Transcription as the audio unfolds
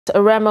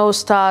Remo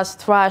Stars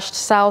thrashed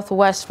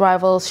Southwest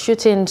rivals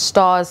Shooting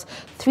Stars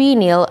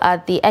 3-0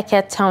 at the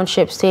Eket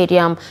Township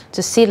Stadium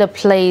to seal a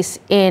place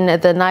in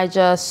the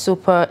NAIJA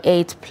Super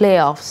 8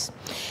 playoffs.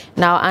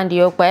 Now, Andy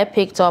Okwe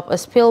picked up a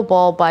spill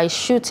ball by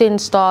Shooting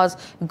Stars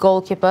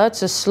goalkeeper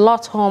to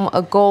slot home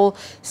a goal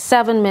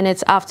 7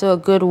 minutes after a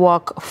good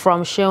work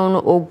from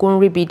Seun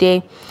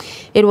Ogunribide.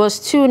 It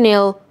was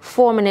 2-0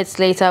 4 minutes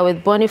later,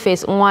 with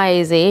Boniface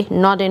Nwaeze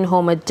nodding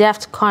home a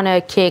deft corner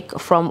kick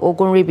from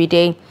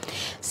Ogunribide.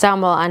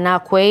 Samuel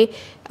Anakwe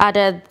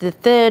added the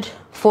third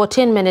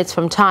 14 minutes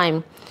from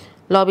time.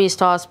 Lobi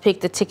Stars picked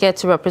the ticket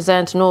to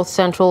represent North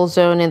Central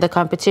Zone in the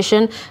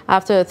competition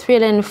after a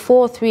thrilling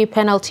 4-3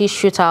 penalty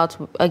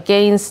shootout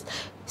against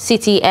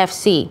City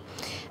FC.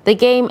 The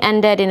game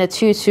ended in a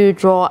 2-2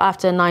 draw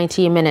after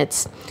 90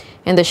 minutes.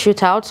 In the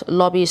shootout,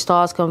 Lobi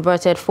Stars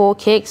converted 4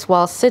 kicks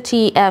while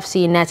City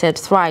FC netted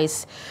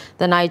thrice.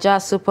 The NAIJA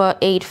Super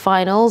 8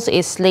 finals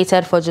is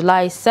slated for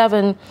July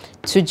 7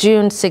 to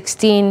July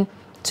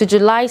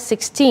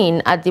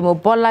 16 at the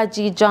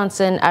Mobolaji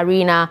Johnson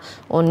Arena,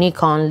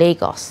 Onikon,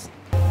 Lagos.